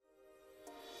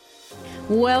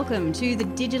Welcome to the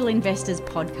Digital Investors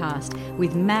Podcast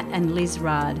with Matt and Liz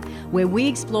Rard, where we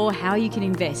explore how you can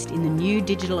invest in the new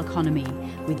digital economy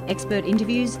with expert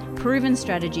interviews, proven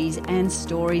strategies, and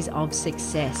stories of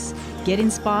success. Get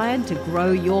inspired to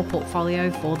grow your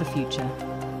portfolio for the future.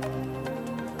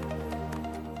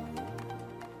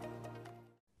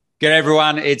 G'day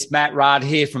everyone, it's Matt Rard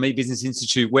here from eBusiness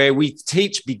Institute, where we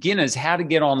teach beginners how to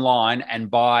get online and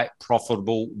buy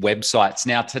profitable websites.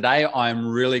 Now, today I'm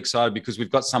really excited because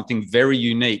we've got something very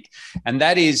unique, and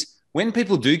that is when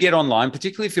people do get online,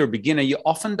 particularly if you're a beginner, you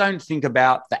often don't think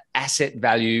about the asset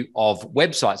value of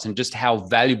websites and just how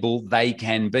valuable they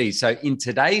can be. So in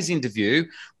today's interview,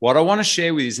 what I want to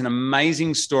share with you is an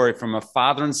amazing story from a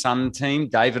father and son team,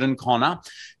 David and Connor,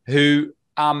 who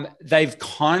they've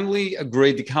kindly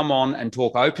agreed to come on and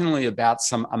talk openly about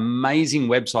some amazing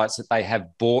websites that they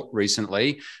have bought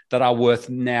recently that are worth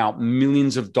now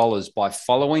millions of dollars by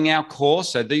following our course.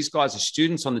 So these guys are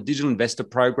students on the Digital Investor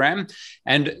Program.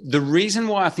 And the reason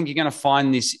why I think you're going to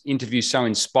find this interview so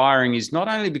inspiring is not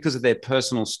only because of their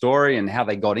personal story and how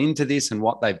they got into this and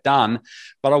what they've done,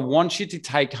 but I want you to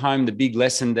take home the big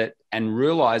lesson that and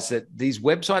realize that these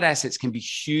website assets can be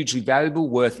hugely valuable,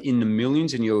 worth in the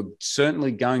millions, and you're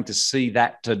certainly going to see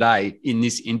that today in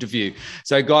this interview.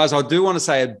 So guys, I do want to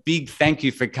say a big thank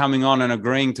you for coming on and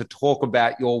agreeing to talk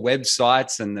about your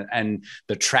websites and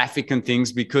the traffic and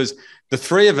things, because the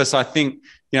three of us, I think,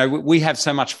 you know, we have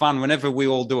so much fun. Whenever we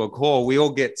all do a call, we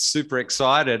all get super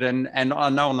excited. And I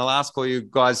know on the last call, you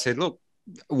guys said, look,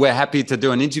 we're happy to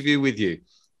do an interview with you.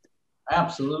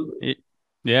 Absolutely.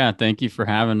 Yeah, thank you for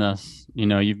having us. You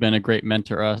know, you've been a great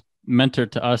mentor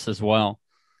to us as well.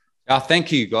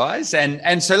 Thank you, guys.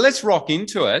 And so let's rock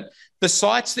into it. The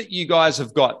sites that you guys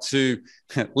have got to,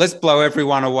 let's blow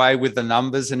everyone away with the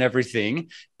numbers and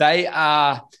everything. They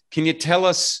are, can you tell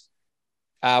us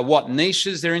what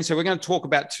niches they're in? So we're going to talk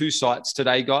about two sites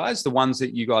today, guys, the ones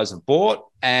that you guys have bought.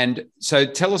 And so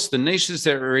tell us the niches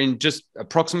that are in, just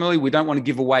approximately. We don't want to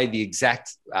give away the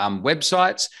exact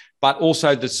websites, but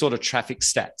also the sort of traffic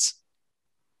stats.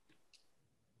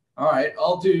 All right,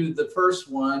 I'll do the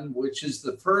first one, which is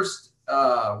the first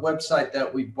website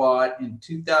that we bought in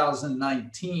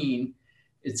 2019.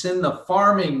 It's in the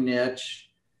farming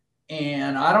niche,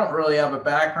 and I don't really have a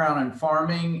background in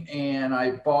farming, and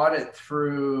I bought it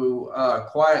through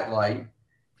Quiet Light.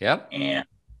 Yep. And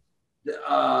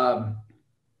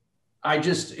I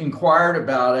just inquired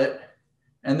about it,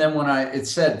 and then when it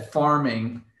said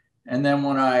farming, and then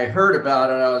when I heard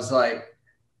about it, I was like,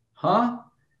 huh?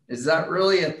 Is that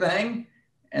really a thing?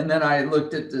 And then I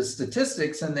looked at the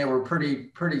statistics, and they were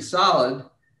pretty solid.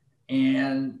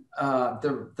 And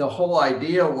the whole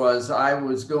idea was I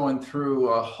was going through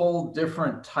a whole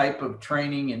different type of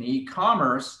training in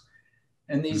e-commerce.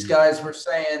 And these guys were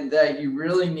saying that you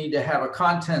really need to have a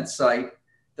content site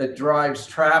that drives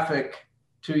traffic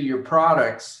to your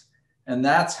products. And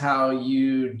that's how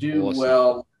you do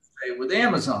well with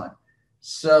Amazon.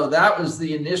 So that was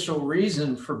the initial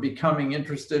reason for becoming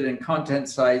interested in content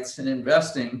sites and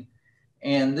investing.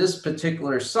 And this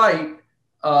particular site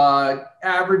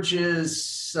averages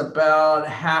about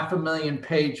 500,000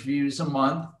 page views a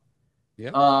month.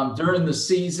 Yep. During the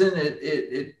season,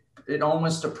 it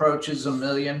almost approaches 1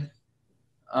 million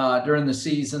during the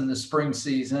season, the spring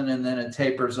season, and then it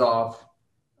tapers off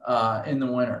in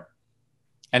the winter.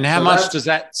 And how much does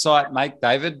that site make,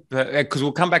 David? Because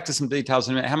we'll come back to some details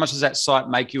in a minute. How much does that site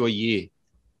make you a year?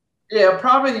 Yeah,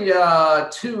 probably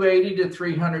 280 to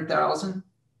 300,000.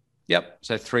 Yep.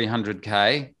 So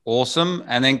 300K. Awesome.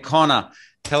 And then Connor,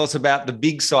 tell us about the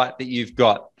big site that you've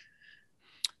got.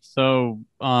 So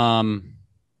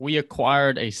we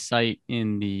acquired a site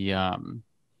in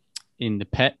the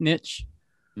pet niche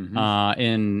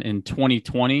in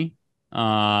 2020.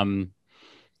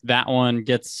 That one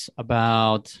gets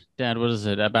about, Dad, what is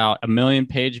it? About 1 million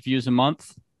page views a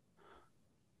month.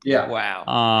 Yeah.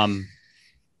 Wow.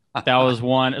 That was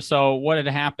one. So what had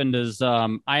happened is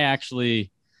I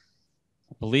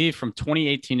believe from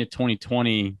 2018 to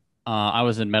 2020, I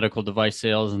was in medical device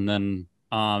sales. And then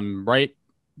right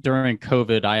during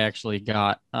COVID, I actually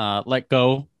got let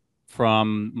go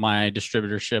from my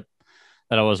distributorship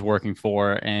that I was working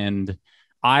for. And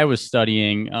I was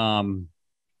studying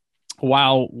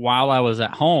while I was at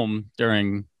home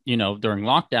during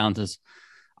lockdowns. Is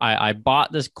I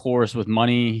bought this course with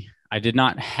money I did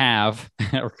not have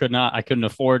or I couldn't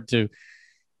afford to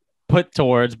put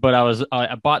towards, but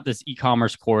I bought this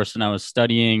e-commerce course, and I was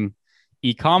studying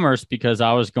e-commerce because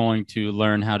I was going to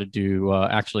learn how to do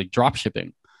actually drop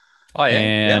shipping. Oh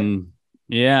yeah. And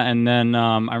and then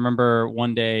I remember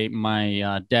one day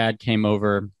my dad came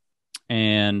over,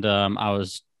 and I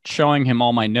was showing him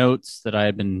all my notes that I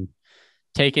had been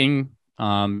taking,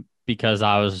 because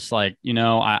I was just like,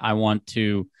 I want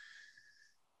to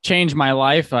change my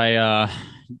life. I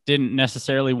didn't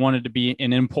necessarily wanted to be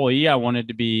an employee. I wanted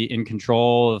to be in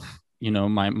control of,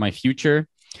 my future.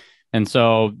 And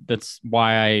so that's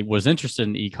why I was interested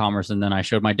in e-commerce. And then I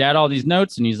showed my dad all these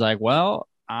notes, and he's like, well,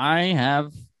 I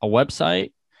have a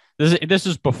website. This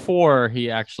is before he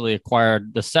actually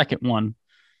acquired the second one.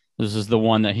 This is the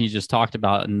one that he just talked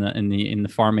about in the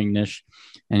farming niche.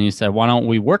 And he said, why don't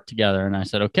we work together? And I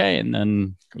said, okay. And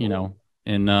then,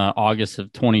 in August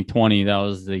of 2020, that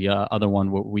was the other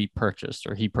one what we purchased,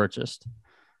 or he purchased.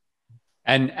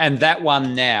 And that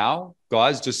one now,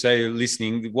 guys, just so you're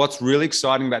listening, what's really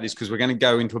exciting about this, because we're going to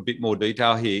go into a bit more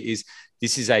detail here, is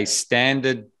this is a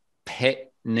standard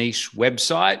pet niche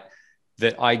website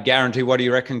that I guarantee, what do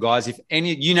you reckon, guys? If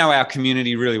any, our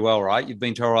community really well, right? You've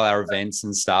been to all our events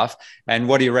and stuff. And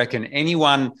what do you reckon?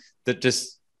 Anyone that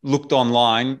just looked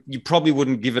online, you probably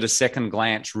wouldn't give it a second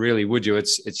glance, really, would you?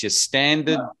 It's your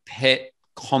standard pet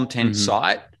content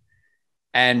site.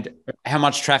 And how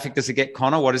much traffic does it get,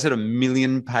 Connor? What is it? 1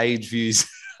 million page views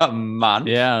a month?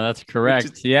 Yeah, that's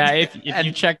correct. If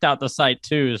you checked out the site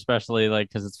too, especially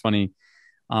because it's funny,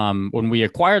 when we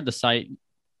acquired the site,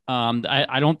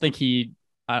 I don't think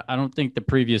the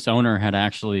previous owner had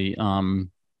actually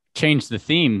changed the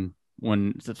theme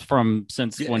when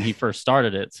he first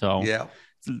started it. So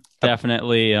it's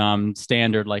definitely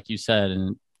standard, like you said,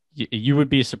 and you would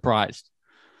be surprised.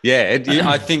 Yeah,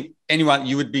 I think anyone,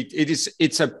 you would be.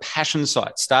 It's a passion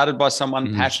site started by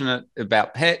someone passionate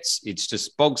about pets. It's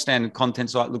just bog standard content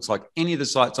site. Looks like any of the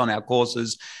sites on our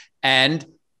courses. And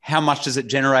how much does it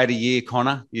generate a year,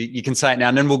 Connor? You can say it now,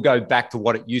 and then we'll go back to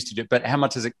what it used to do. But how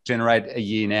much does it generate a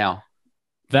year now?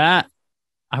 That,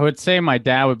 I would say my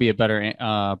dad would be a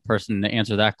better person to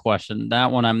answer that question.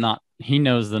 That one, I'm not. He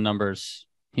knows the numbers.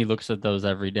 He looks at those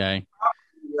every day.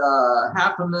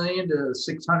 $500,000 to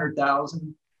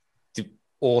 $600,000.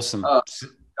 Awesome.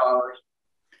 Dollars.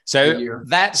 So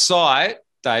that site,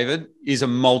 David, is a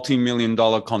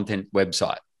multi-million-dollar content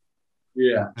website.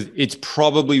 Yeah. It's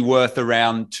probably worth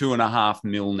around 2.5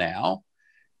 million now.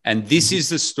 And this is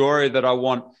the story that I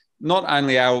want not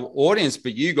only our audience,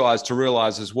 but you guys to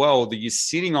realize as well, that you're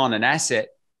sitting on an asset,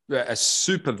 a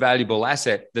super valuable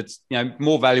asset that's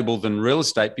more valuable than real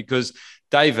estate. Because,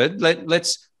 David,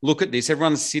 let's look at this.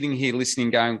 Everyone's sitting here listening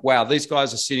going, wow, these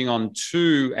guys are sitting on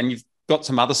two, and you've got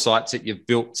some other sites that you've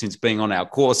built since being on our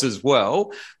course as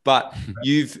well, but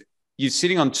you're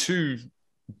sitting on two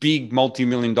big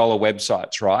multi-million-dollar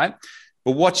websites, right?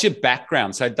 But what's your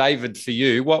background? So, David, for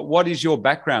you, what is your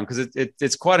background? Because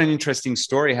it's quite an interesting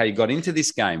story how you got into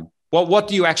this game. What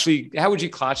do you actually? How would you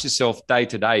class yourself day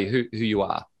to day? Who you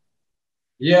are?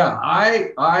 Yeah, I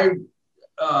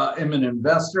am an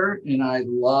investor, and I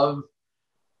love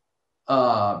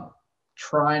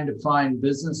trying to find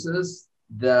businesses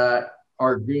that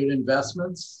are good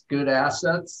investments, good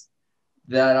assets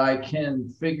that I can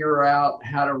figure out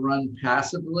how to run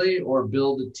passively or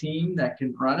build a team that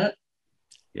can run it.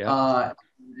 Yeah.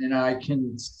 And I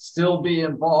can still be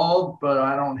involved, but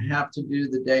I don't have to do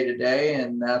the day-to-day.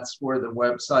 And that's where the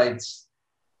websites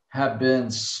have been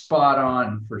spot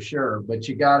on for sure. But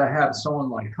you got to have someone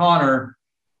like Connor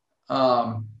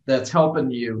that's helping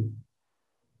you.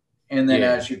 And then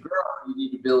as you grow, you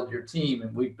need to build your team.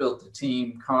 And we built a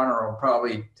team. Connor will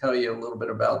probably tell you a little bit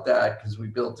about that because we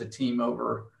built a team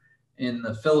over in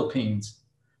the Philippines.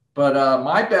 But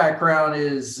my background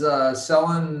is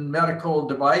selling medical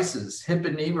devices, hip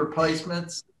and knee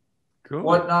replacements,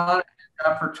 whatnot. I did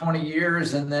that for 20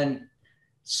 years and then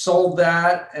sold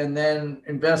that and then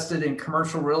invested in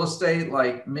commercial real estate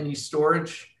like mini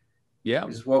storage. Yeah,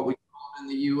 is what we call in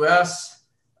the U.S.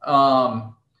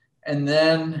 And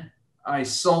then I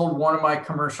sold one of my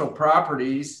commercial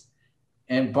properties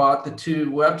and bought the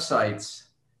two websites,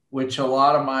 which a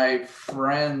lot of my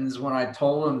friends, when I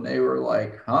told them, they were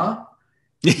like, huh?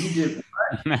 You did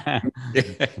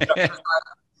what?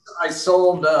 I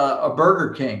sold a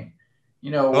Burger King,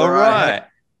 where I had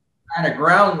kind of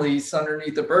ground lease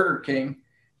underneath the Burger King,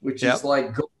 which is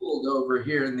like gold over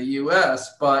here in the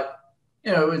U.S. But,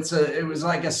 it was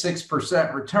like a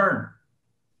 6% return.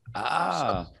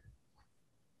 So,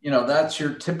 that's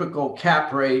your typical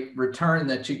cap rate return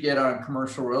that you get on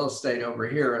commercial real estate over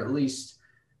here, at least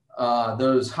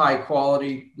those high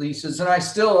quality leases. And I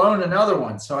still own another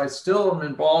one. So I still am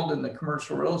involved in the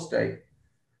commercial real estate,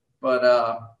 but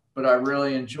I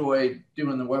really enjoy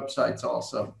doing the websites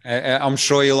also. I'm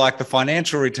sure you like the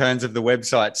financial returns of the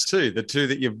websites too. The two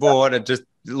that you bought are just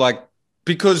like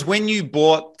Because when you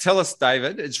bought, tell us,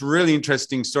 David, it's a really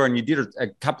interesting story, and you did a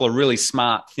couple of really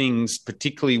smart things,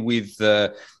 particularly with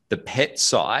the pet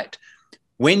site.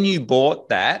 When you bought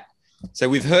that, so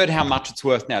we've heard how much it's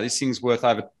worth now. This thing's worth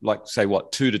over, like, say,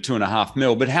 what, 2 to 2.5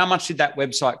 mil. But how much did that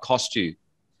website cost you?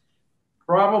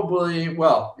 Probably,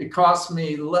 well, it cost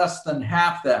me less than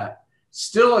half that.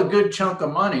 Still a good chunk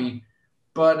of money,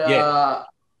 but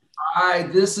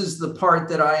this is the part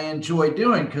that I enjoy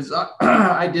doing, because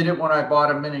I did it when I bought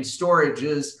a mini storage.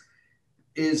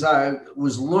 Is I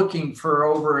was looking for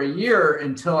over a year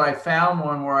until I found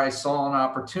one where I saw an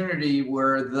opportunity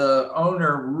where the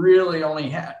owner really only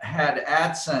had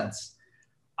AdSense.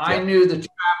 I knew the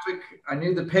traffic, I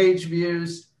knew the page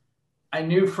views, I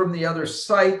knew from the other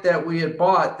site that we had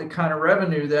bought the kind of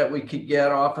revenue that we could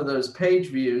get off of those page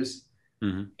views.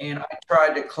 Mm-hmm. And I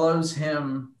tried to close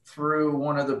him through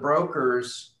one of the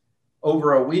brokers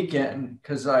over a weekend,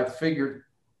 because I figured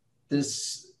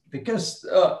this, because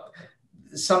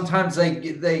sometimes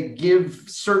they give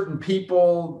certain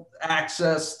people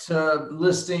access to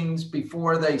listings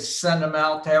before they send them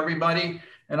out to everybody.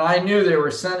 And I knew they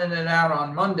were sending it out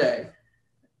on Monday.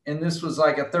 And this was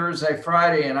like a Thursday,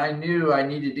 Friday. And I knew I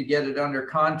needed to get it under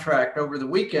contract over the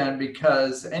weekend,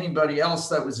 because anybody else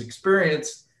that was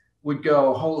experienced would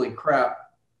go, holy crap.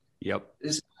 Yep.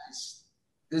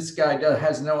 This guy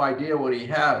has no idea what he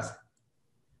has.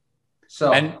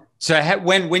 So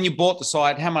when you bought the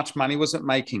site, how much money was it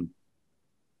making?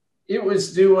 It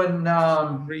was doing,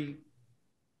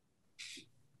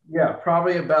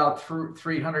 probably about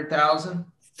 300,000.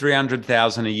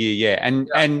 300,000 a year, yeah.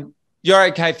 And you're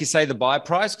okay if you say the buy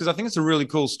price, because I think it's a really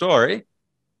cool story.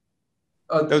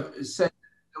 Say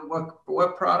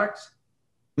what products?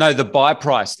 No, the buy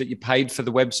price that you paid for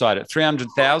the website at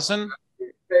 300,000.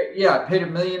 Yeah, I paid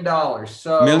 $1 million.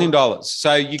 So $1 million.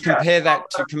 So you compare that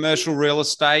to commercial real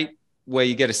estate, where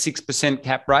you get a 6%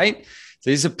 cap rate. So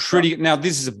these are now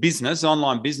this is a business,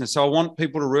 online business. So I want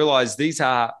people to realize these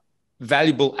are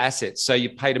valuable assets. So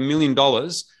you paid $1 million.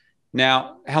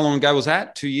 Now, how long ago was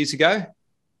that? 2 years ago?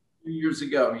 2 years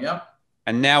ago, yeah.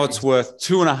 And now it's worth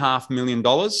 $2.5 million.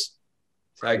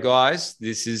 So guys,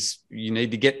 you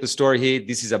need to get the story here.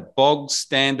 This is a bog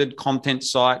standard content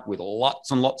site with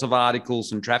lots and lots of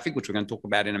articles and traffic, which we're going to talk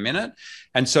about in a minute.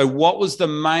 And so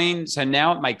so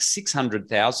now it makes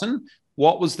 600,000.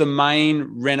 What was the main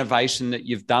renovation that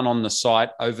you've done on the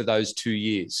site over those 2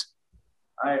 years?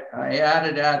 I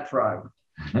added AdThrive.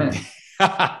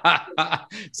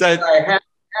 So I had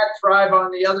AdThrive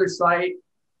on the other site.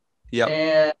 Yeah.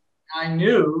 And I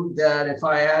knew that if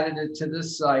I added it to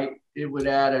this site, it would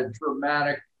add a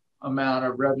dramatic amount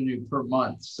of revenue per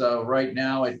month. So right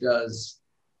now it does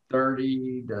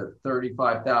 30 to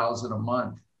 35,000 a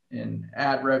month in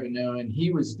ad revenue, and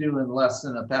he was doing less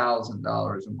than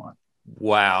 $1,000 a month.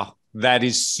 Wow, that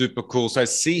is super cool. So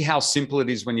see how simple it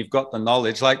is when you've got the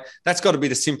knowledge. Like, that's got to be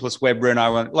the simplest web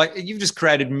reno. Like, you've just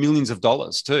created millions of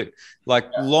dollars too. Like,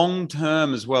 long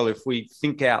term as well, if we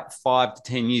think out 5 to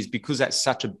 10 years, because that's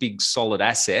such a big solid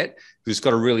asset, it's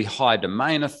got a really high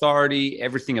domain authority,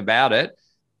 everything about it.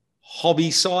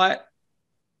 Hobby site.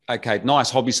 Okay,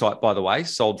 nice hobby site, by the way,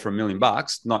 sold for $1 million.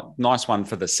 Not nice one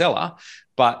for the seller,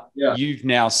 but you've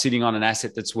now sitting on an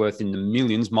asset that's worth in the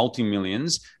millions,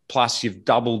 multi-millions, plus you've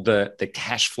doubled the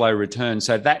cash flow return.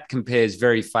 So that compares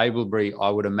very favorably, I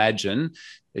would imagine.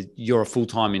 You're a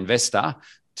full-time investor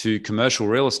to commercial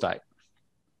real estate.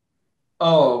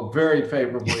 Oh, very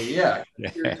favorably, yeah.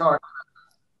 You're talking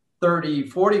 30,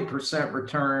 40%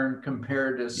 return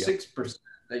compared to 6%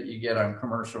 that you get on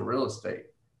commercial real estate.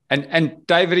 And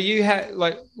David, are you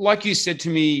like you said to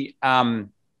me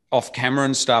off camera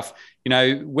and stuff, you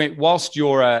know, whilst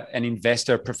you're an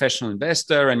investor, a professional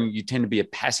investor, and you tend to be a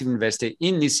passive investor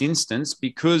in this instance,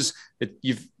 because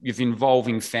you've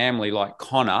involving family like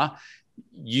Connor,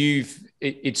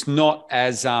 it's not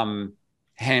as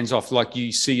hands off, like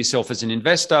you see yourself as an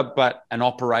investor, but an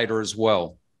operator as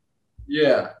well.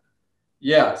 Yeah.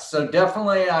 So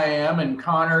definitely I am, and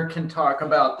Connor can talk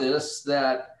about this,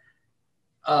 that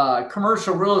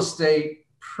commercial real estate,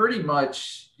 pretty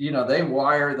much, you know, they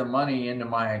wire the money into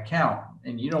my account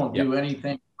and you don't do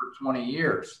anything for 20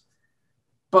 years.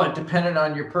 But depending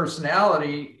on your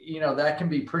personality, you know, that can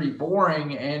be pretty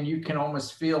boring, and you can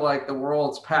almost feel like the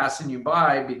world's passing you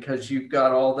by because you've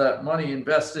got all that money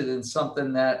invested in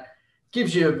something that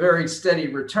gives you a very steady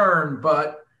return,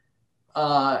 but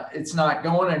it's not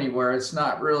going anywhere. It's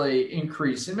not really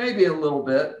increasing, maybe a little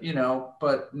bit, you know,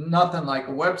 but nothing like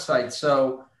a website.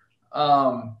 So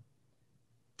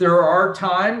there are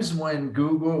times when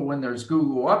there's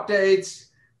Google updates,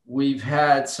 We've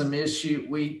had some issue.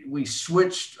 We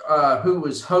switched who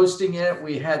was hosting it.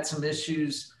 We had some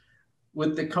issues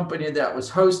with the company that was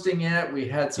hosting it. We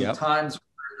had some times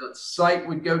where the site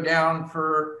would go down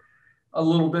for a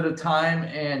little bit of time.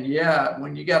 And yeah,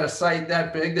 when you got a site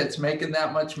that big that's making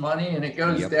that much money and it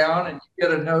goes down and you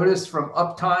get a notice from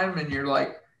Uptime and you're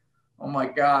like, oh my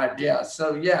God. Yeah.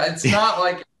 So yeah, it's not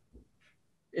like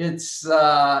it's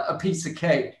a piece of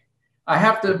cake. I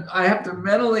have to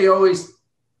mentally always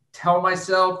tell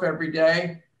myself every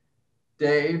day,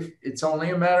 Dave, it's only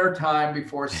a matter of time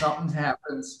before something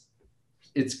happens.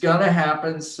 It's going to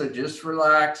happen. So just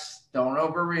relax. Don't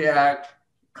overreact.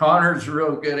 Connor's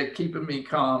real good at keeping me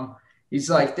calm. He's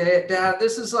like, Dad,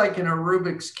 this is like in a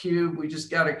Rubik's Cube. We just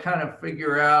got to kind of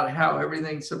figure out how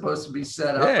everything's supposed to be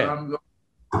set up. And I'm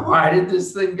going, why did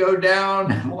this thing go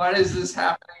down? Why is this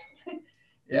happening?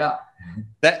 Yeah.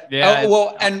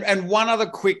 And one other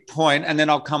quick point, and then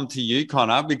I'll come to you,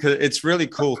 Connor, because it's really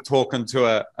cool talking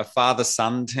to a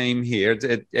father-son team here,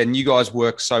 and you guys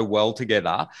work so well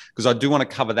together, because I do want to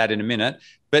cover that in a minute.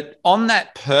 But on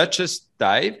that purchase,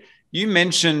 Dave, you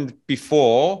mentioned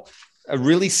before a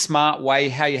really smart way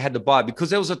how you had to buy it, because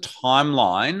there was a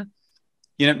timeline.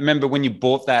 You know, remember when you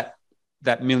bought that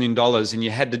 $1 million and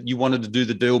you wanted to do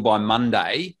the deal by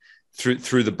Monday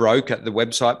through the broker, the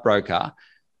website broker.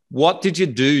 What did you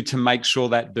do to make sure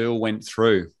that deal went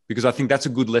through? Because I think that's a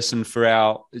good lesson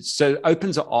so it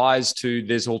opens our eyes to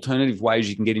there's alternative ways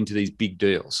you can get into these big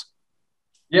deals.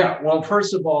 Yeah. Well,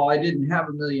 first of all, I didn't have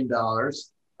 $1 million.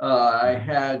 I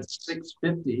had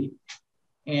 650.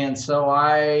 And so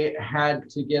I had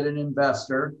to get an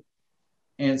investor.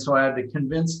 And so I had to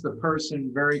convince the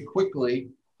person very quickly.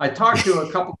 I talked to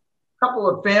a couple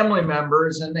of family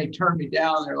members and they turned me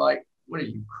down. They're like, what are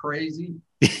you, crazy?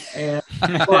 And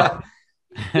but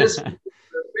this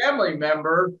family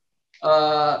member,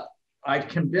 I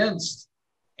convinced,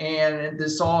 and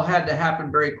this all had to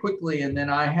happen very quickly. And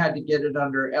then I had to get it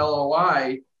under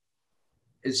LOI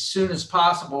as soon as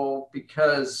possible,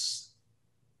 because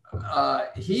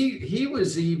he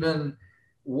was even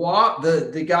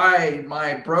the guy,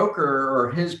 my broker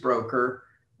or his broker,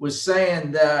 was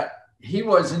saying that he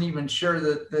wasn't even sure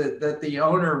that the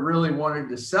owner really wanted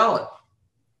to sell it.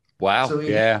 Wow. So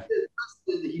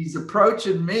he's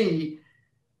approaching me.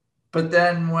 But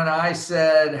then when I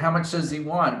said, how much does he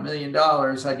want? $1 million.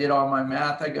 I did all my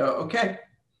math. I go, okay,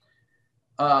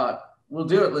 we'll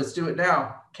do it. Let's do it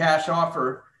now. Cash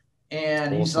offer. And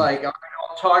awesome. He's like, I'll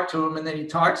talk to him. And then he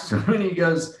talks to him and he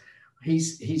goes,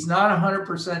 he's not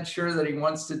 100% sure that he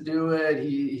wants to do it.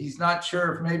 He's not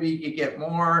sure if maybe he could get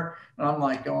more. And I'm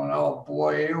like going, oh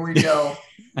boy, here we go.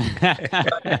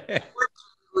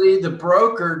 The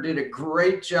broker did a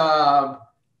great job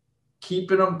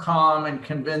keeping them calm and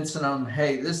convincing them,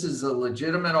 hey, this is a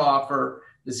legitimate offer.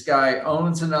 This guy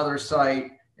owns another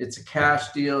site. It's a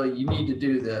cash deal. You need to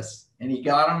do this. And he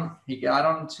got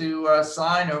them to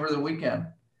sign over the weekend.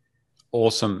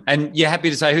 Awesome. And you're happy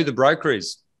to say who the broker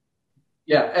is?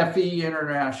 Yeah, FE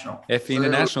International. FE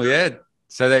International, yeah.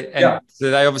 So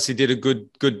they obviously did a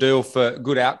good deal for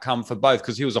good outcome for both,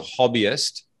 because he was a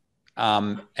hobbyist.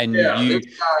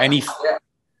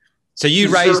 So you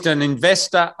raised an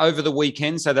investor over the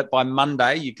weekend so that by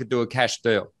Monday you could do a cash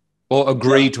deal or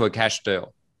agree to a cash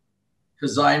deal.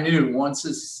 Because I knew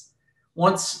once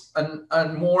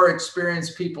more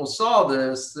experienced people saw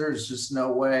this, there's just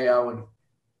no way I would,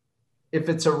 if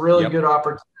it's a really good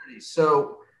opportunity.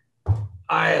 So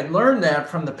I had learned that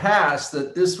from the past,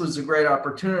 that this was a great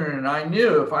opportunity. And I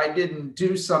knew if I didn't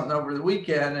do something over the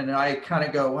weekend and I kind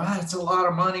of go, wow, it's a lot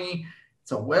of money.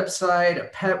 It's a website, a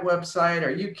pet website.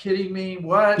 Are you kidding me?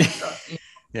 What?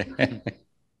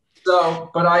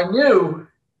 But I knew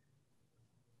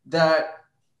that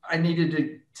I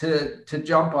needed to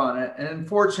jump on it. And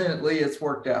unfortunately, it's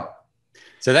worked out.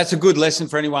 So that's a good lesson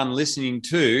for anyone listening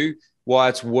to why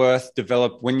it's worth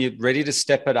when you're ready to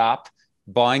step it up,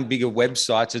 buying bigger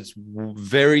websites. It's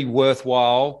very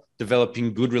worthwhile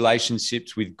developing good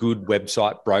relationships with good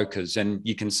website brokers. And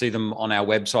you can see them on our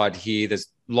website here. There's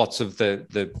lots of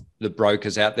the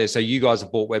brokers out there. So you guys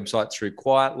have bought websites through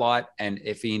Quiet Light and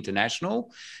FE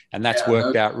International, and that's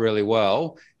worked out really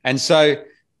well. And so,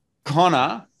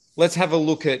 Connor, let's have a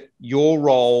look at your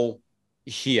role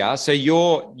here. So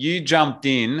you jumped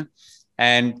in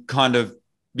and kind of,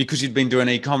 because you'd been doing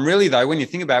e-com. Really, though, when you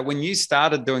think about it, when you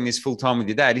started doing this full-time with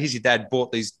your dad, your dad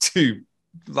bought these two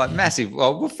massive,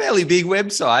 fairly big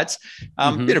websites.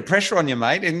 Bit of pressure on you,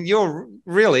 mate. And you're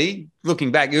really,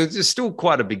 looking back, you're just still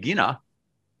quite a beginner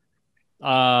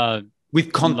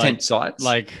with content sites.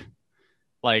 Like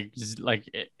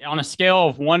on a scale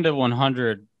of 1 to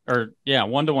 100,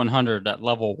 1 to 100 at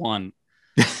level 1,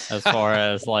 as far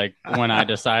as like when I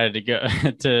decided to go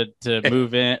to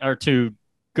move in or to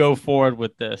go forward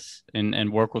with this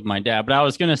and work with my dad. But I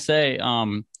was going to say,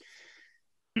 no,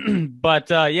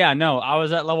 I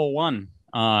was at level 1,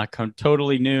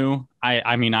 totally new.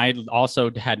 I mean, I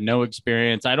also had no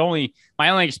experience. My only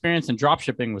experience in drop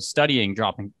shipping was studying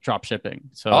drop shipping.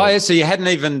 So, so you hadn't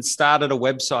even started a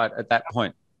website at that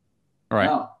point. Right.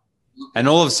 No. And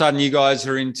all of a sudden you guys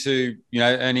are into,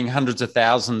 earning hundreds of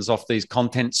thousands off these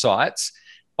content sites.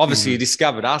 Obviously you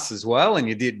discovered us as well. And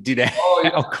you did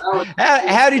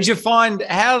how did you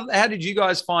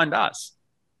guys find us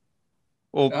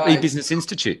or eBusiness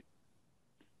Institute?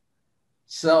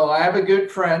 So I have a good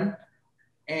friend,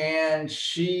 and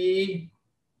she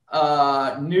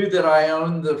knew that I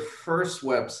owned the first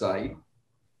website.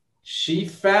 She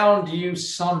found you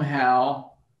somehow.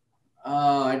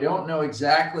 I don't know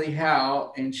exactly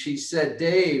how. And she said,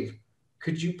 Dave,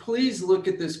 could you please look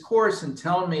at this course and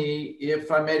tell me if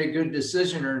I made a good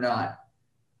decision or not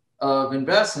of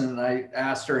investing? And I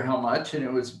asked her how much, and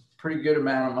it was a pretty good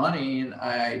amount of money. And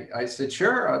I said,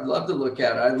 sure, I'd love to look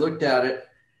at it. I looked at it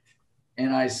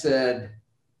and I said,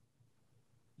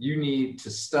 you need to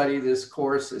study this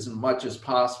course as much as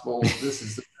possible. This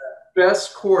is the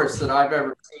best course that I've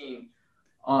ever seen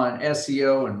on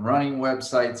SEO and running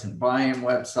websites and buying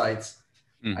websites.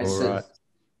 I said,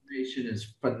 information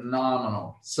is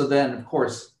phenomenal. So then, of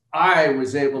course, I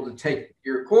was able to take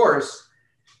your course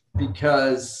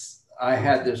because I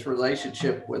had this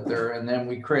relationship with her, and then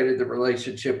we created the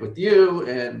relationship with you.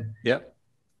 And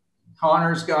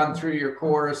Connor's gone through your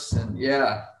course, and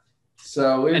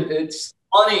so it's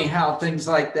funny how things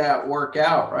like that work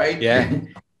out, right? Yeah.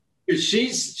 Because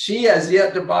she has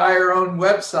yet to buy her own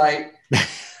website.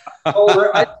 I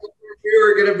thought you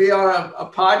were going to be on a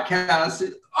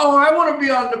podcast. Oh, I want to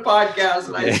be on the podcast.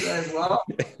 And I said, well,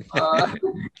 you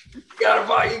got to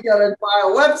buy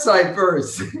a website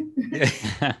first.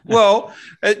 Well,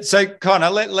 so Connor,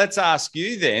 let's ask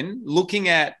you then, looking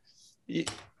at,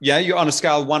 you're on a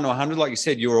scale of 1 to 100, like you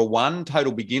said, you're a 1,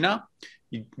 total beginner.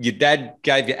 Your dad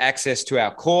gave you access to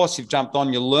our course. You've jumped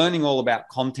on, you're learning all about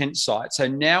content sites. So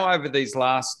now over these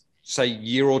last, say,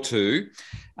 year or two,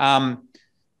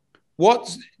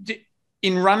 what's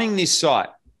in running this site,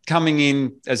 coming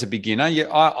in as a beginner,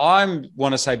 I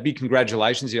want to say big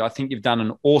congratulations. I think you've done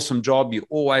an awesome job. You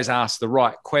always ask the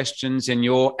right questions and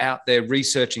you're out there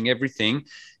researching everything.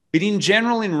 But in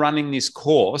general, in running this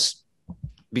course,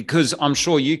 because I'm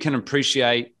sure you can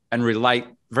appreciate and relate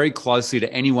very closely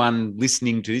to anyone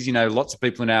listening to this. Lots of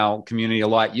people in our community are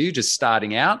like you, just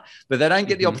starting out, but they don't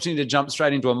get the opportunity to jump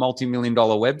straight into a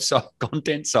multi-million-dollar website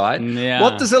content site. Yeah,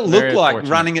 what does it look like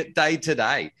running it day to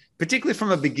day, particularly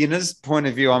from a beginner's point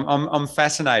of view? I'm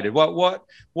fascinated. What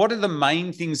are the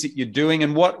main things that you're doing,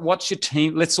 and what's your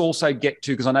team? Let's also get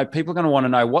to, because I know people are going to want to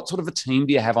know, what sort of a team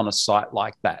do you have on a site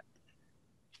like that?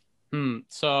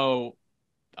 So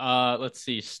let's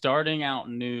see, starting out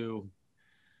new,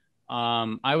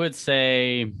 I would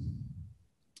say.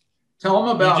 Tell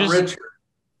them about Richard.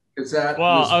 Is that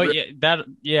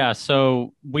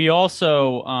So we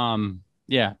also,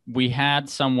 we had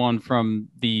someone from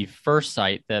the first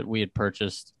site that we had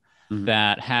purchased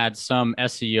that had some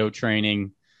SEO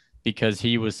training, because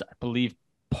he was, I believe,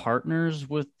 partners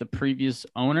with the previous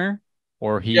owner,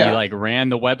 or he ran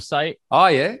the website. Oh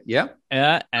yeah.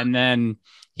 And then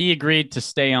he agreed to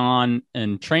stay on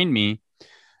and train me.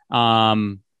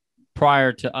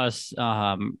 Prior to us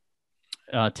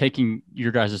taking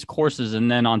your guys' courses.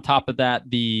 And then on top of that,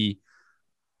 the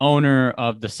owner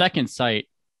of the second site,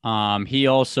 he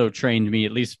also trained me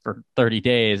at least for 30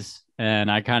 days.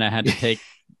 And I kind of had to take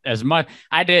as much.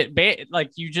 I did,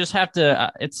 like, you just have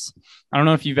to, I don't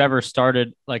know if you've ever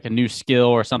started like a new skill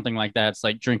or something like that. It's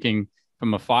like drinking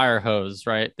from a fire hose,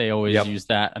 right? They always use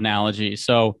that analogy.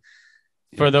 So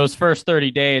for those first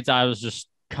 30 days, I was just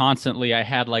constantly, I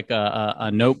had like a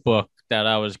notebook that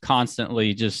I was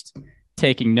constantly just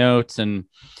taking notes and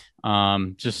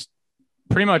just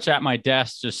pretty much at my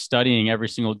desk, just studying every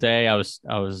single day. I was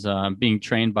being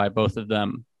trained by both of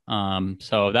them.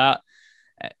 So that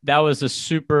was a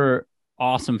super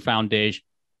awesome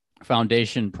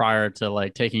foundation prior to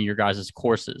like taking your guys'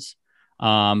 courses.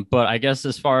 But I guess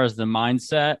as far as the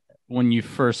mindset when you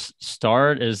first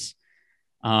start is,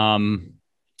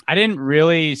 I didn't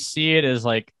really see it as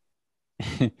like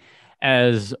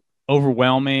as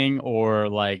overwhelming or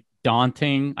like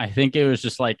daunting. I think it was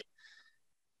just like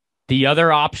the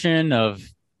other option of,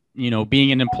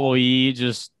 being an employee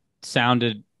just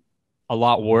sounded a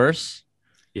lot worse.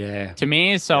 Yeah. To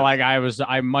me. So like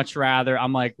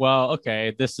I'm like, well,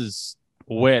 okay, this is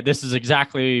this is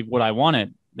exactly what I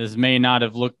wanted. This may not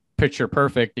have looked picture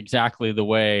perfect exactly the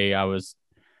way I was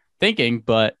thinking,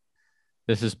 but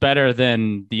this is better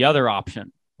than the other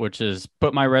option, which is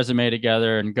put my resume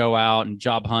together and go out and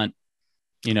job hunt,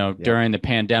 during the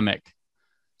pandemic.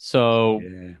 So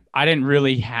I didn't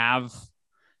really have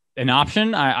an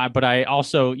option. But I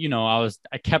also,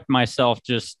 I kept myself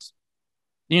just,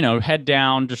 head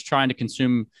down, just trying to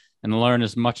consume and learn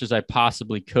as much as I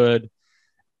possibly could.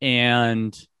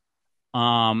 And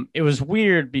it was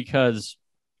weird because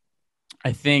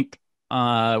I think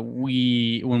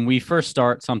when we first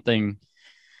start something,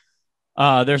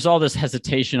 there's all this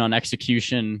hesitation on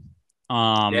execution.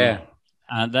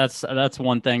 That's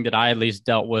one thing that I at least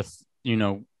dealt with,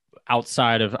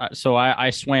 outside of, so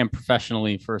I swam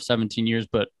professionally for 17 years,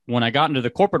 but when I got into the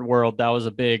corporate world, that was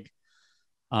a big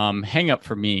hang up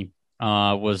for me,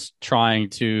 was trying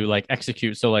to like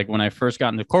execute. So like when I first got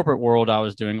in the corporate world, I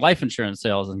was doing life insurance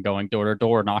sales and going door to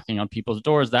door, knocking on people's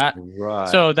doors.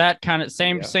 So that kind of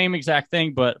same exact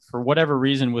thing, but for whatever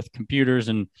reason with computers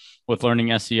and with learning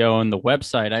SEO and the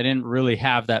website, I didn't really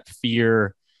have that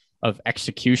fear of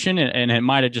execution. And it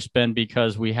might've just been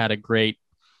because we had a great,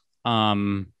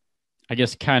 I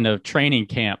guess, kind of training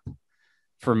camp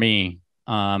for me,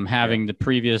 having the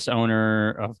previous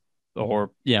owner of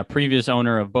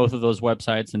both of those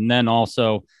websites, and then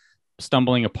also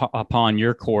stumbling upon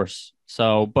your course.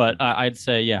 So, but I'd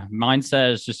say,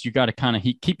 mindset is just, you got to kind of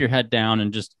keep your head down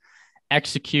and just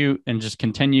execute and just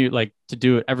continue like to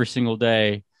do it every single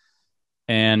day.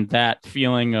 And that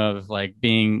feeling of like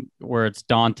being where it's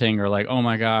daunting or like, oh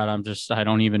my God, I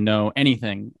don't even know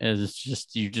anything, is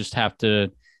just, you just have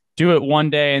to do it one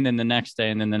day and then the next day.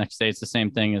 And then the next day, it's the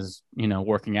same thing as,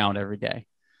 working out every day.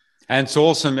 And it's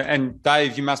awesome. And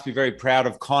Dave, you must be very proud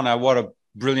of Connor. What a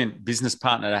brilliant business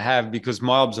partner to have, because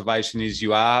my observation is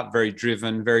you are very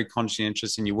driven, very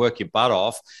conscientious, and you work your butt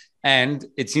off. And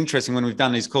it's interesting, when we've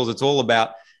done these calls, it's all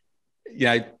about,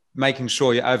 making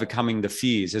sure you're overcoming the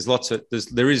fears.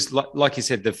 There is, like you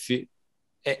said, the fear,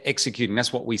 executing.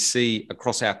 That's what we see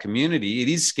across our community. It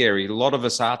is scary. A lot of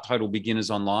us are total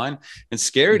beginners online. It's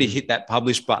scary to hit that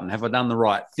publish button. Have I done the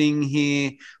right thing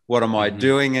here? What am I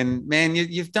doing? And man,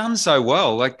 you've done so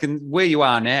well. Like where you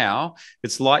are now,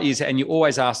 it's like and you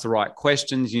always ask the right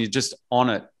questions. You're just on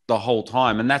it the whole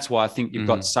time. And that's why I think you've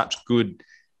got such good,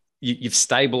 you've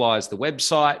stabilized the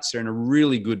websites. They're in a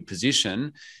really good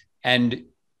position. And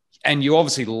you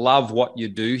obviously love what you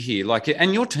do here.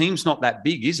 And your team's not that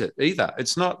big, is it either?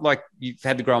 It's not like you've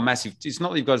had to grow a massive, it's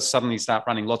not that you've got to suddenly start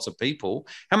running lots of people.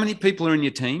 How many people are in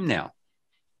your team now?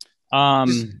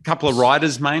 Just a couple of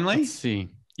writers mainly? Let's see.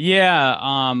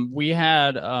 Yeah. We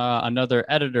had another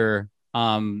editor.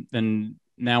 And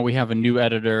now we have a new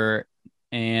editor,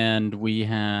 and we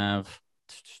have,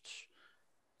 I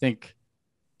think,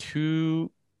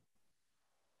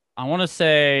 I want to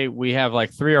say we have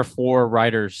like 3 or 4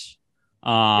 writers.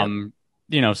 Some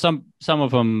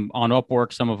of them on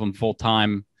Upwork, some of them full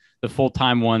time. The full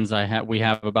time ones we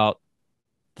have about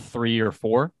 3 or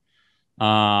 4.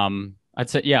 I'd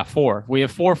say 4. We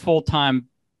have 4 full time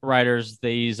writers.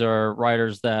 These are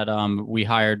writers that we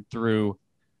hired through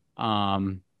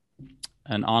an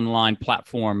online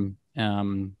platform.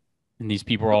 And these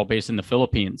people are all based in the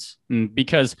Philippines. And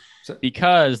because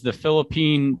the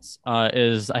Philippines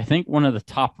is, I think, one of the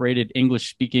top rated English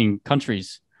speaking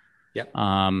countries. Yeah.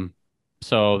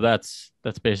 So that's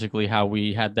basically how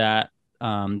we had that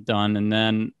done. And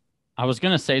then I was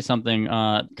going to say something,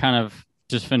 kind of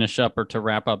just finish up or to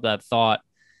wrap up that thought,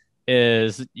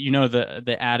 is,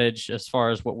 the adage as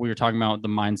far as what we were talking about, the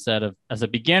mindset of as a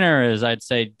beginner, is I'd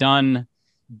say done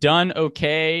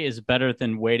okay is better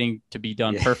than waiting to be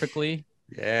done perfectly.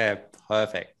 Yeah,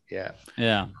 perfect. Yeah.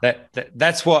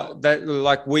 That's what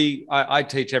I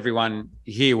teach everyone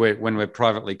here when we're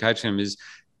privately coaching them is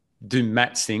do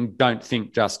Matt's thing. Don't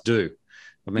think, just do.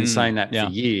 I've been saying that for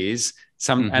years.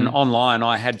 And online,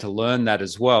 I had to learn that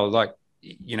as well. Like,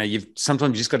 you've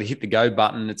sometimes just got to hit the go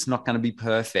button. It's not going to be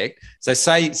perfect. So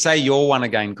say your one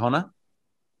again, Connor.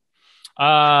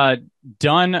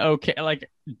 Done okay. Like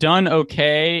done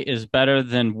okay is better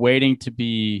than waiting to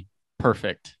be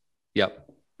perfect. Yep.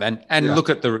 And look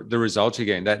at the results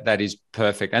again. That is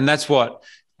perfect. And that's what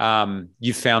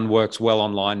you found works well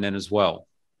online then as well.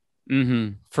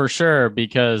 For sure.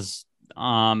 Because,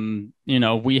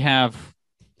 we have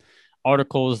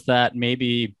articles that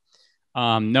maybe,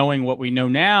 knowing what we know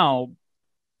now,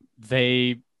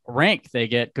 they rank, they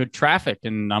get good traffic.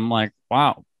 And I'm like,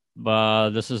 wow,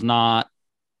 this is not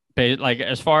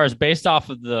as far as based off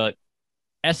of the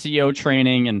SEO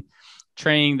training and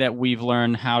training that we've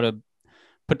learned how to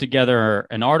put together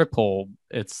an article.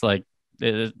 It's like,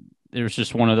 it was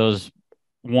just one of those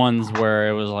ones where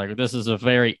it was like, this is a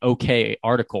very okay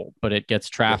article, but it gets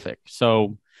traffic.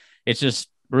 So it just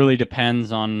really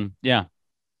depends on, it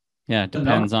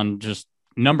depends on just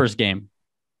numbers game.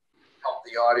 Help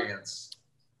the audience.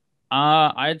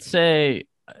 I'd say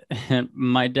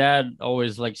my dad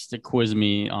always likes to quiz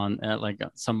me on like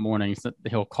some mornings that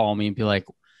he'll call me and be like,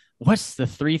 what's the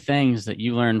 3 things that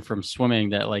you learned from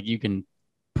swimming that like you can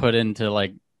put into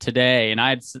like today?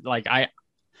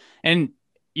 And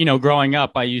growing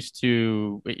up, I used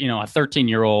to, a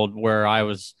 13-year-old where I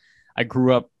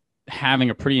grew up having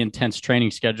a pretty intense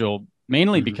training schedule,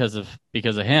 mainly because of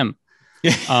him.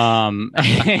 And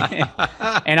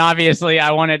obviously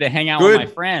I wanted to hang out with my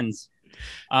friends.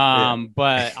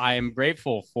 But I am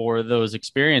grateful for those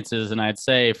experiences. And I'd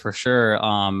say for sure,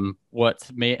 what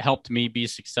helped me be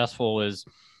successful is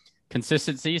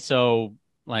consistency. So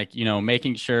like,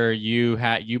 making sure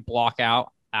you block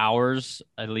out hours,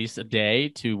 at least a day,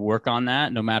 to work on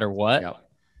that no matter what.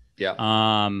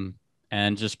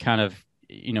 And just kind of,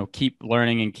 keep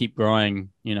learning and keep growing,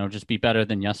 just be better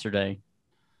than yesterday.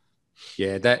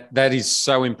 Yeah, that is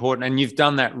so important. And you've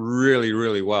done that really,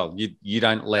 really well. You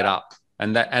don't let up,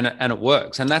 and it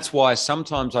works. And that's why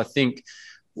sometimes I think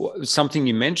something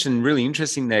you mentioned really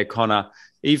interesting there, Connor,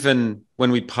 even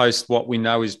when we post what we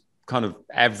know is kind of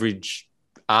average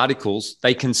articles,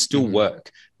 they can still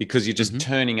work because you're just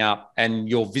turning up and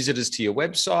your visitors to your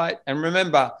website. And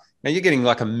remember, now you're getting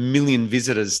like 1 million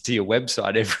visitors to your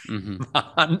website every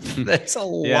month. There's a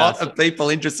lot of people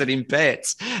interested in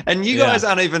pets. And you guys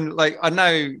aren't even like, I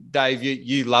know, Dave,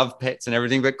 you love pets and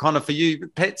everything, but Connor, for you,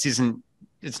 pets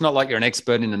it's not like you're an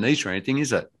expert in the niche or anything,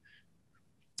 is it?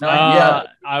 Not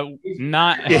yet.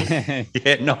 Not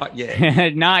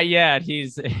yet. Not yet.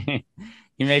 He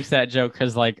makes that joke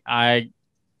because like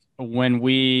when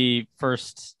I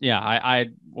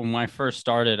first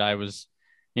started, I was,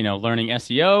 learning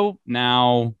SEO.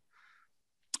 Now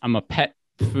I'm a pet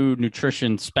food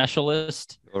nutrition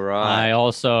specialist. All right. I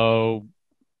also,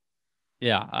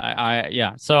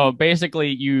 So basically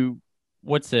you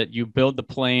build the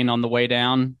plane on the way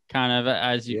down, kind of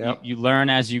as you learn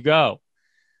as you go.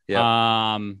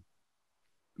 Yeah.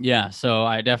 So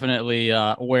I definitely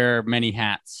wear many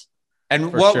hats.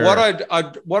 And what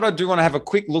I do want to have a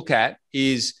quick look at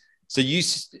is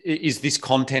this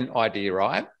content idea,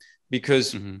 right?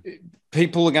 Because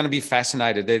people are going to be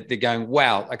fascinated. They're going,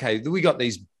 wow, okay, we got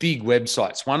these big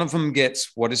websites. One of them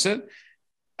gets, nearly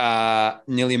 1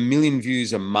 million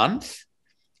views a month.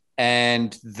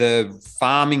 And the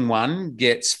farming one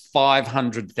gets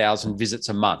 500,000 visits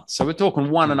a month. So we're talking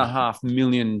 1.5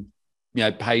 million,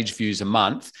 page views a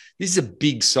month. This is a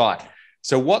big site.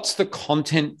 So what's the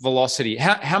content velocity?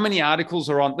 How many articles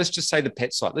are on, let's just say the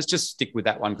pet site. Let's just stick with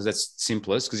that one because that's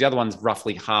simplest, because the other one's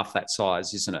roughly half that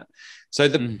size, isn't it? So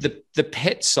the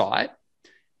pet site,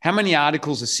 how many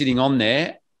articles are sitting on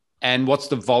there, and what's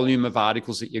the volume of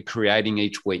articles that you're creating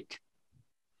each week?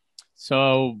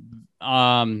 So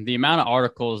the amount of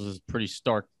articles is pretty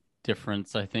stark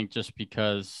difference, I think, just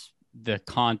because the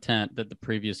content that the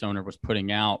previous owner was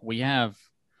putting out. We have,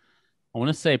 I want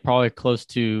to say, probably close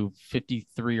to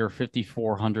 53 or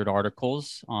 5,400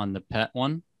 articles on the pet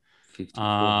one.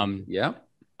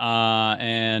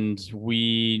 And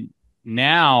we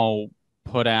now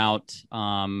put out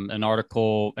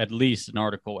at least an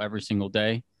article every single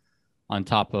day, on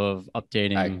top of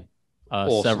updating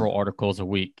awesome. Several articles a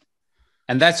week.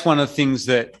 And that's one of the things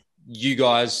that you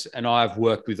guys and I have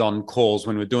worked with on calls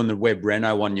when we're doing the web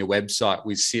reno on your website.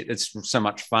 It's so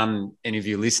much fun. Any of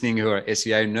you listening who are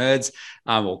SEO nerds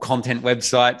or content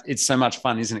website, it's so much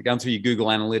fun, isn't it? Going through your Google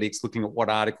Analytics, looking at what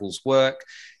articles work.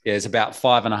 There's about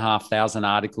 5,500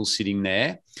 articles sitting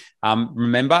there.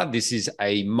 Remember, this is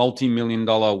a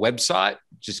multi-million-dollar website,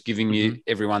 just giving you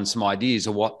everyone some ideas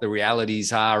of what the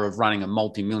realities are of running a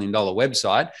multi-million-dollar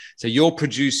website. So you're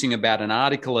producing about an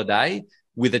article a day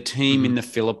with a team in the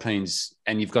Philippines,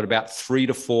 and you've got about 3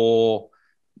 to 4,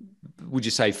 would you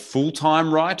say,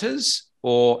 full-time writers?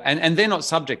 And they're not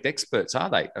subject experts, are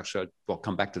they? Actually, I'll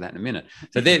come back to that in a minute.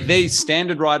 So they're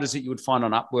standard writers that you would find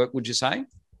on Upwork, would you say?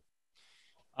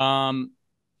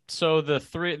 So the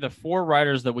 4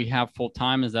 writers that we have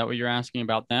full-time, is that what you're asking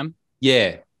about them?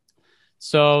 Yeah.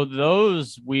 So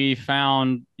those we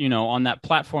found, on that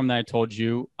platform that I told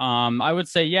you, I would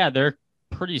say, they're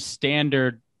pretty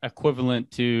standard,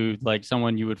 equivalent to like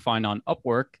someone you would find on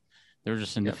Upwork. They're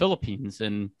just in the Philippines,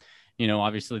 and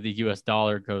obviously the US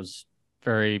dollar goes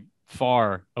very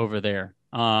far over there.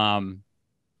 But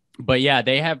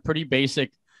they have pretty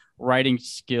basic writing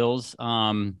skills,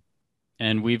 and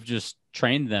we've just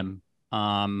trained them,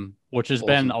 which has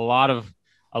been a lot of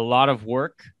a lot of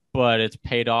work, but it's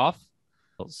paid off.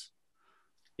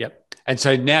 Yep. And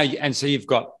so now, you've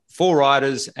got 4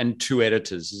 writers and 2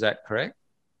 editors. Is that correct?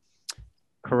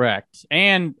 Correct.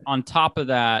 And on top of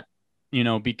that,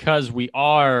 because we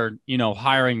are,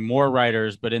 hiring more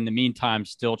writers, but in the meantime,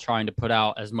 still trying to put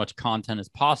out as much content as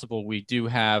possible, we do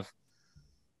have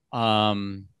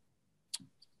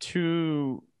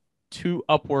two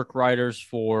Upwork writers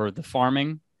for the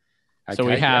farming. Okay, so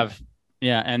we have,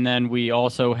 and then we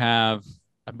also have,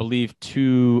 I believe,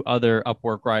 2 other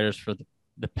Upwork writers for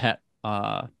the pet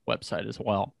website as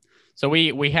well. So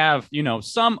we have,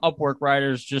 some Upwork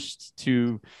writers just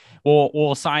to,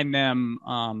 we'll assign them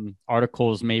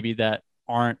articles maybe that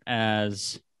aren't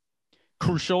as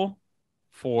crucial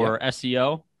for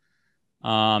SEO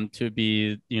to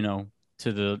be, to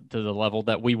the level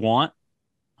that we want.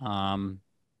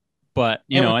 But,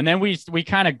 and then we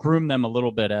kind of groom them a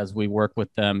little bit as we work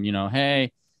with them,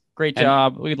 hey, great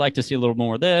job. We'd like to see a little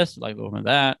more of this, like a little more of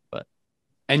that, but.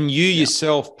 And you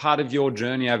yourself, part of your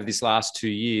journey over this last 2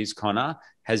 years, Connor,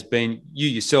 has been you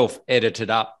yourself edited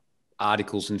up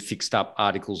articles and fixed up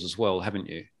articles as well, haven't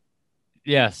you?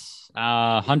 Yes,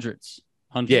 hundreds.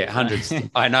 Yeah, hundreds.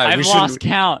 I know. I've lost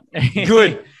count.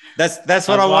 Good. That's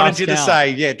what I wanted you to say.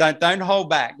 Yeah, don't hold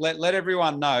back. Let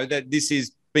everyone know that this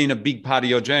has been a big part of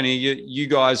your journey. You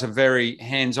guys are very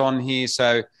hands-on here,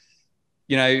 so.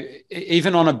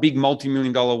 Even on a big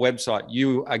multi-million-dollar website,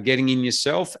 you are getting in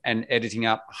yourself and editing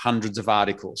up hundreds of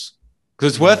articles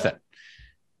because it's worth it.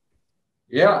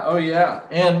 Yeah. Oh, yeah.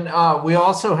 And we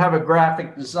also have a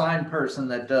graphic design person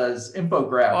that does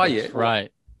infographics. Oh, yeah.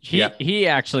 Right. He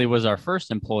actually was our first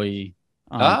employee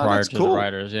prior to the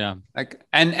writers. Yeah.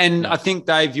 And I think,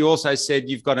 Dave, you also said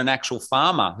you've got an actual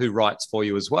farmer who writes for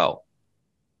you as well.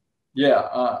 Yeah,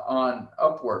 on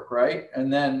Upwork, right?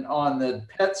 And then on the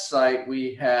pet site,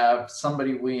 we have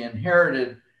somebody we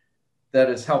inherited that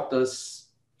has helped us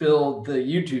build the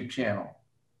YouTube channel.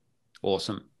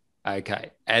 Awesome.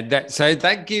 Okay. And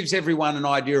that gives everyone an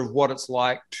idea of what it's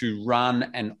like to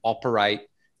run and operate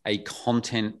a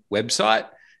content website.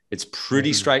 It's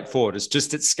pretty straightforward. It's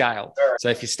just at scale. Sure. So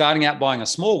if you're starting out buying a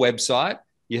small website,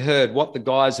 you heard what the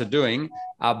guys are doing.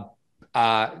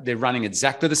 They're running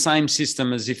exactly the same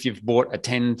system as if you've bought a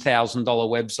 $10,000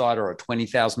 website or a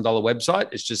 $20,000 website.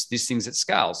 It's just this thing's at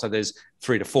scale. So there's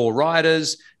 3 to 4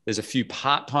 writers. There's a few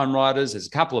part-time writers. There's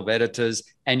a couple of editors.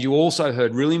 And you also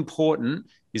heard, really important,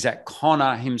 is that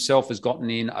Connor himself has gotten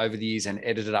in over the years and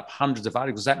edited up hundreds of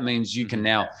articles. That means you can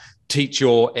now teach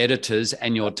your editors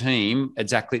and your team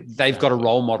exactly. They've got a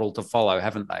role model to follow,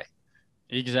 haven't they?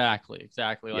 Exactly.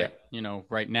 Like,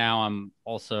 right now I'm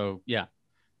also,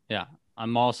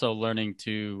 I'm also learning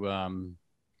to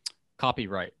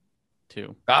copyright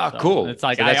too. Cool. It's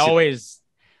like I always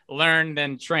learn,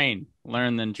 then train.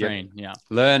 Learn, then train. Yep. Yeah.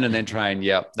 Learn and then train.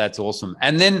 Yeah, that's awesome.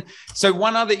 And then, so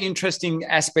one other interesting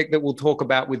aspect that we'll talk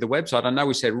about with the website, I know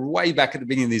we said way back at the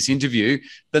beginning of this interview,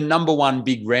 the number one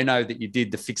big reno that you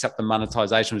did to fix up the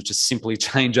monetization was just simply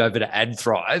change over to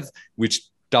AdThrive, which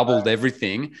doubled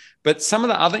everything. But some of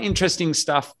the other interesting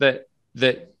stuff that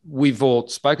we've all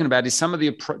spoken about is some of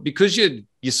the, because your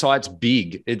site's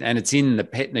big and it's in the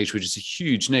pet niche, which is a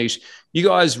huge niche, you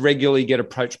guys regularly get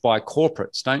approached by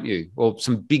corporates, don't you? Or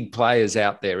some big players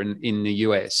out there in the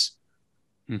US.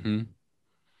 Mm-hmm.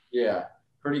 Yeah,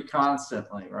 pretty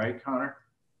constantly, right, Connor?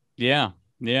 Yeah,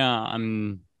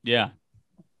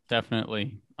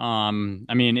 definitely. I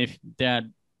mean, if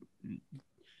Dad,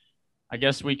 I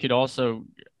guess we could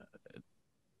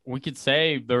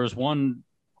say there's one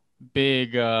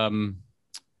big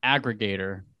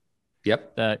aggregator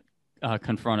that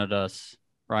confronted us,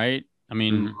 right? I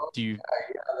mean,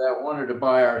 that wanted to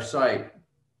buy our site.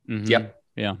 Mm-hmm.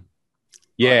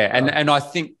 And I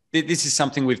think this is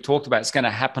something we've talked about. It's going to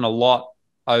happen a lot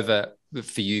over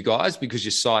for you guys because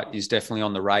your site is definitely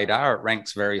on the radar. It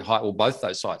ranks very high. Well, both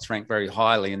those sites rank very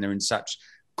highly and they're in such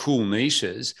cool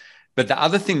niches. But the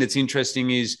other thing that's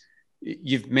interesting is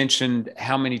you've mentioned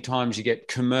how many times you get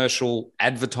commercial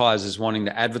advertisers wanting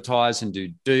to advertise and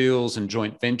do deals and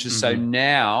joint ventures. Mm-hmm. So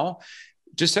now,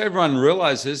 just so everyone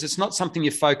realizes, it's not something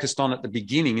you're focused on at the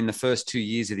beginning in the first 2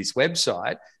 years of this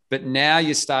website, but now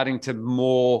you're starting to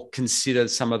more consider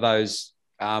some of those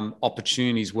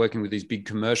opportunities working with these big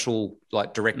commercial,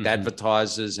 like direct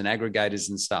advertisers and aggregators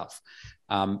and stuff,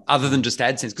 other than just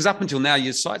AdSense. Because up until now,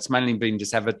 your site's mainly been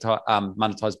just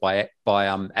monetized by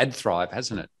AdThrive,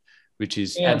 hasn't it? Which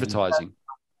is advertising.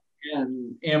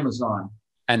 And Amazon.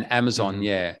 And Amazon,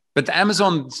 yeah. But the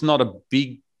Amazon's not a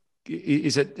big,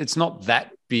 is it? It's not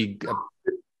that big.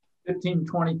 15,000,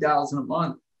 20,000 a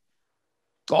month.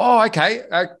 Oh, okay.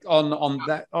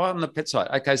 On the pet side.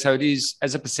 Okay, so it is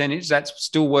as a percentage. That's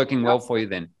still working well for you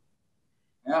then.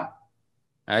 Yeah.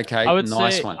 Okay, I would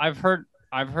nice say one.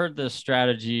 I've heard this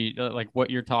strategy, like what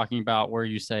you're talking about, where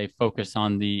you say focus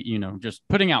on just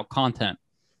putting out content.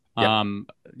 Yep.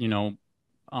 You know,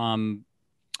 um,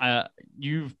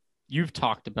 you've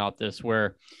talked about this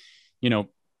where,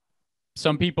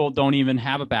 some people don't even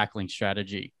have a backlink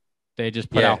strategy. They just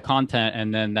put out content,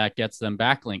 and then that gets them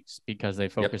backlinks because they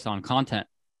focus on content.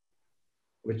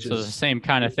 Which so is the same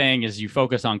kind of thing as you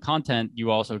focus on content,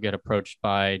 you also get approached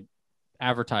by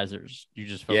advertisers. You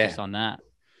just focus on that.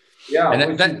 Yeah.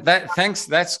 And thanks.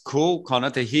 That's cool,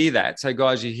 Connor, to hear that. So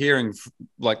guys, you're hearing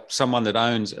like someone that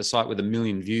owns a site with 1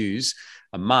 million views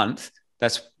a month.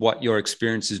 That's what your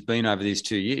experience has been over these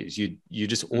 2 years. You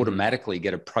just automatically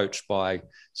get approached by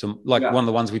some, like one of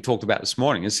the ones we talked about this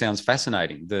morning. It sounds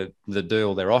fascinating. The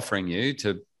deal they're offering you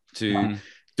to do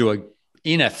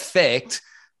in effect,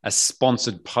 a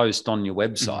sponsored post on your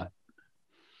website.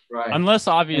 Right. Unless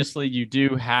obviously you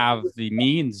do have the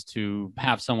means to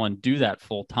have someone do that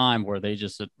full time where they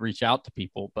just reach out to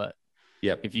people. But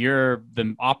if you're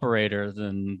the operator,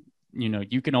 then,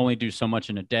 you can only do so much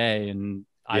in a day. And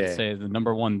I'd say the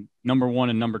number one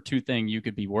and number two thing you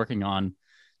could be working on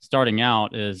starting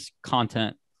out is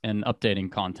content and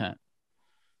updating content.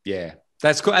 Yeah,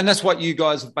 that's cool. And that's what you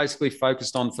guys have basically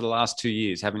focused on for the last 2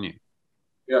 years, haven't you?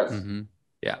 Yes. Mm-hmm.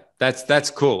 Yeah, that's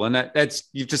cool. And that's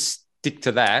you just stick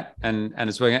to that and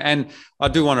it's working. And I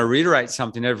do want to reiterate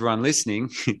something to everyone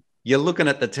listening. You're looking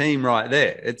at the team right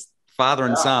there. It's father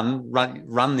and son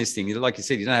run this thing. Like you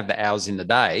said, you don't have the hours in the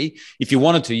day. If you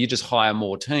wanted to, you just hire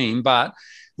more team. But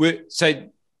so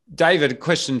David, a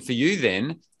question for you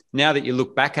then, now that you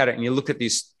look back at it and you look at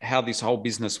this, how this whole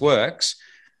business works,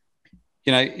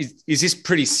 is this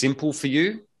pretty simple for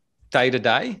you day to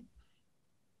day?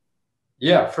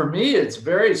 Yeah, for me, it's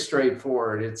very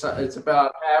straightforward. It's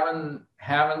about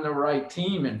having the right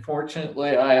team, and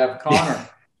fortunately, I have Connor.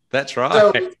 That's right.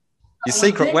 So, your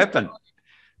secret weapon.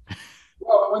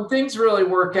 Well, when things really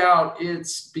work out,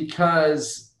 it's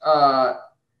because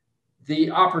the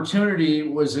opportunity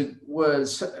was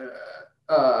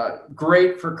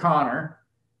great for Connor,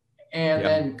 and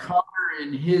then Connor,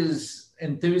 in his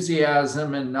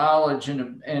enthusiasm and knowledge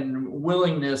and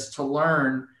willingness to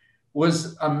learn,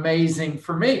 was amazing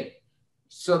for me.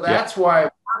 So that's why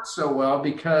it worked so well,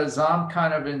 because I'm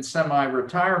kind of in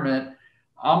semi-retirement.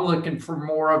 I'm looking for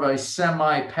more of a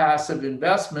semi-passive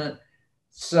investment.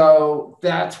 So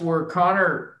that's where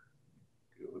Connor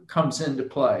comes into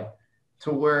play,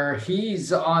 to where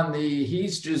he's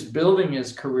just building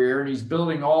his career, and he's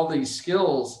building all these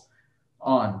skills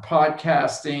on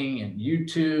podcasting and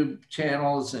YouTube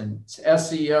channels and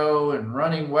SEO and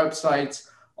running websites,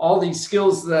 all these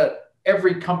skills that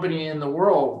every company in the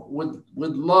world would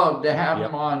love to have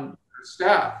him on their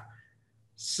staff.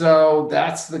 So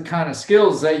that's the kind of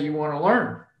skills that you want to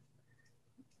learn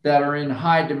that are in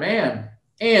high demand.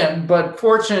 But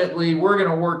fortunately, we're going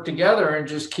to work together and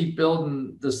just keep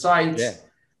building the sites. Yeah.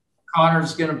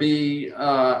 Connor's going to be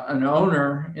an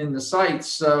owner in the sites.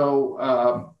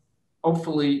 So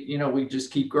hopefully, we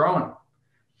just keep growing.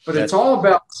 But it's all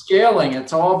about scaling.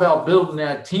 It's all about building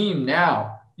that team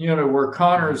now, where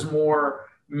Connor's more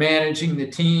managing the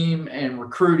team and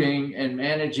recruiting, and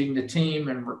managing the team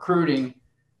and recruiting,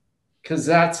 because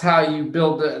that's how you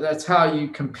build that's how you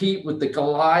compete with the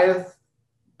Goliath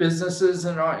businesses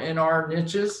in our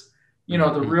niches. The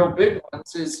real big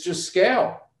ones is just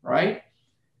scale, right?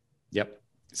 Yep.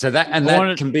 So that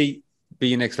can be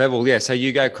your next level. Yeah. So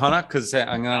you go, Connor, because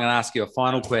I'm going to ask you a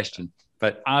final question.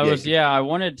 But I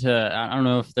wanted to. I don't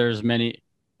know if there's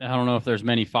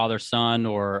many father-son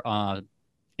or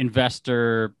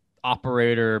investor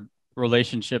operator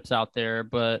relationships out there,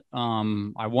 but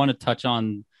I want to touch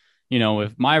on,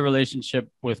 if my relationship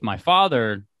with my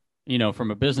father,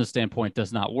 from a business standpoint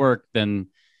does not work, then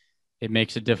it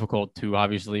makes it difficult to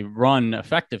obviously run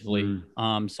effectively.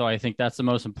 So I think that's the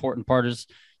most important part is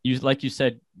like you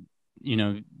said,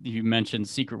 you mentioned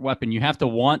secret weapon. You have to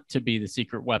want to be the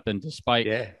secret weapon despite,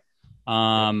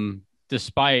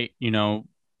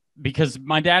 because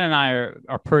my dad and I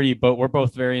are but we're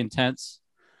both very intense.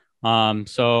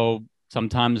 So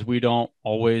sometimes we don't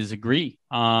always agree,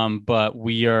 but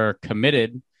we are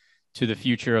committed to the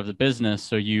future of the business.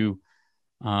 So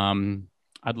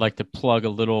I'd like to plug a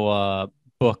little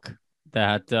book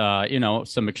that,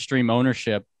 some extreme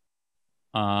ownership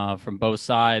from both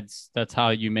sides. That's how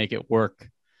you make it work.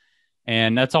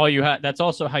 And that's all you have. That's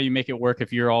also how you make it work.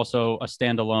 If you're also a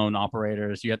standalone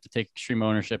operator, is you have to take extreme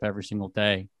ownership every single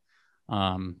day.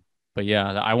 but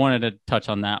yeah, I wanted to touch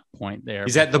on that point there.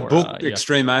 Is that the book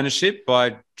Extreme Ownership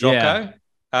by Jocko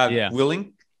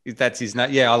Willing? That's his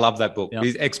name. Yeah, I love that book.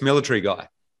 He's ex-military guy.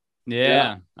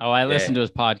 Yeah. Oh, I listen to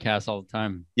his podcast all the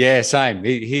time. Yeah, same.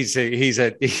 He's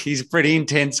a pretty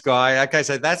intense guy. Okay,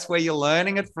 so that's where you're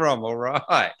learning it from. All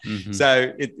right. Mm-hmm.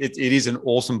 So it is an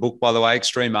awesome book, by the way,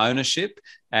 Extreme Ownership.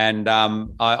 And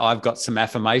I've got some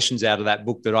affirmations out of that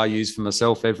book that I use for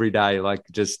myself every day. Like,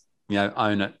 just,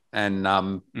 own it, and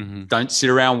don't sit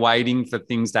around waiting for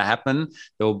things to happen.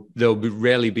 There'll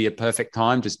rarely be a perfect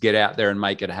time. Just get out there and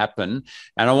make it happen.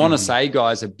 And I want to say,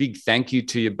 guys, a big thank you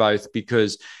to you both,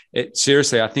 because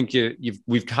seriously, I think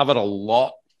we've covered a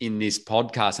lot in this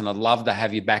podcast, and I'd love to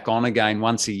have you back on again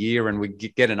once a year and we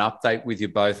get an update with you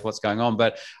both what's going on.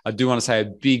 But I do want to say a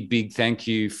big thank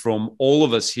you from all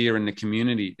of us here in the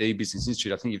community, the eBusiness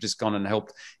Institute. I think you've just gone and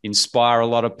helped inspire a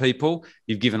lot of people.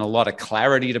 You've given a lot of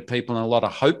clarity to people and a lot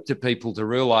of hope to people to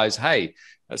realize, hey,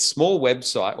 a small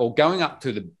website or going up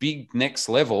to the big next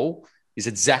level is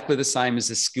exactly the same as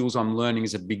the skills I'm learning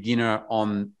as a beginner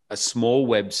on a small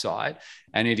website.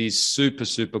 And it is super,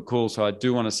 super cool. So I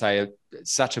do want to say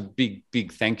such a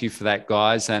big thank you for that,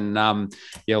 guys. And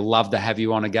love to have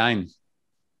you on again.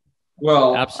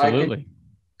 Well, absolutely.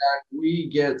 We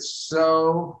get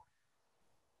so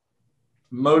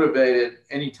motivated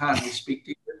anytime we speak to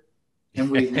you, and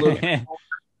we look forward to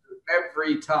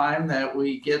every time that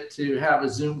we get to have a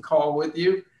Zoom call with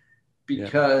you,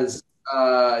 because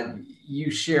you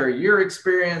share your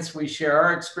experience, we share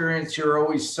our experience. You're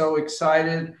always so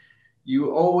excited.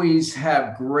 You always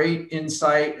have great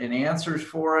insight and answers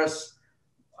for us.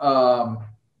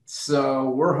 So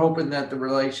we're hoping that the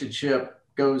relationship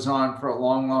goes on for a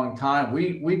long time.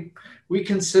 We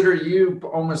consider you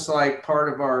almost like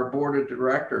part of our board of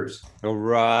directors. All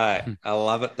right. I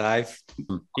love it, Dave.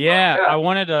 Yeah. I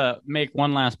wanted to make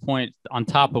one last point on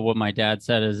top of what my dad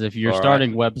said, is if you're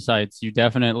starting websites, you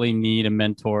definitely need a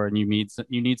mentor, and you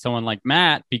need someone like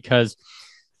Matt, because,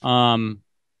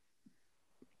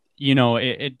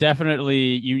 it definitely,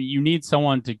 you need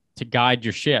someone to guide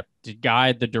your ship, to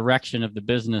guide the direction of the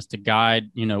business, to guide,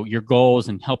 your goals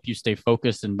and help you stay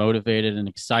focused and motivated and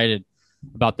excited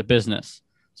about the business.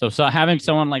 So having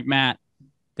someone like Matt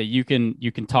that you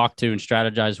can talk to and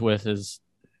strategize with is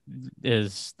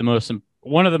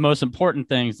one of the most important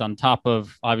things, on top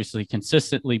of obviously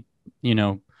consistently,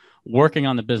 working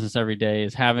on the business every day,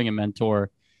 is having a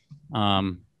mentor.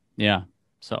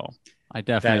 So I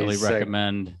definitely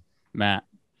recommend Matt.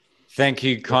 Thank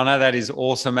you, Connor. That is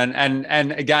awesome.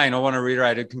 And again, I want to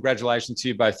reiterate it. Congratulations to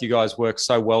you both. You guys work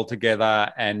so well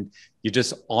together, and you're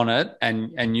just on it.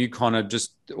 And you, Connor,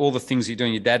 just all the things you're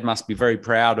doing. Your dad must be very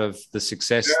proud of the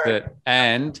success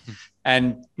and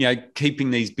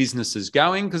keeping these businesses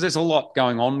going, because there's a lot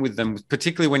going on with them,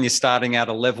 particularly when you're starting out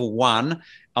a level 1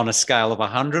 on a scale of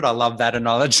 100. I love that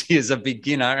analogy as a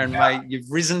beginner. And mate, you've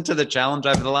risen to the challenge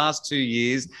over the last 2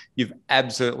 years. You've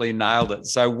absolutely nailed it.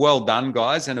 So well done,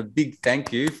 guys. And a big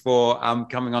thank you for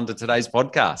coming on to today's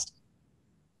podcast.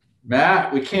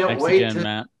 Matt, we can't wait again, to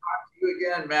Matt. talk to you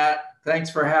again, Matt. Thanks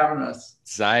for having us.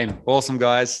 Same. Awesome,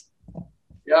 guys.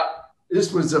 Yeah,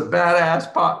 this was a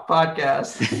badass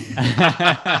podcast.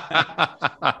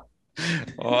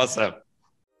 Awesome.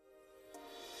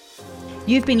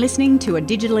 You've been listening to a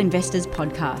Digital Investors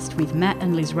podcast with Matt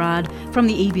and Liz Raad from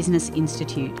the eBusiness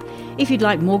Institute. If you'd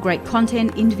like more great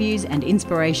content, interviews and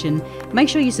inspiration, make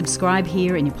sure you subscribe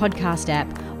here in your podcast app,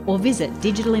 or visit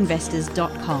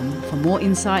digitalinvestors.com for more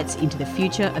insights into the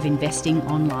future of investing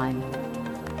online.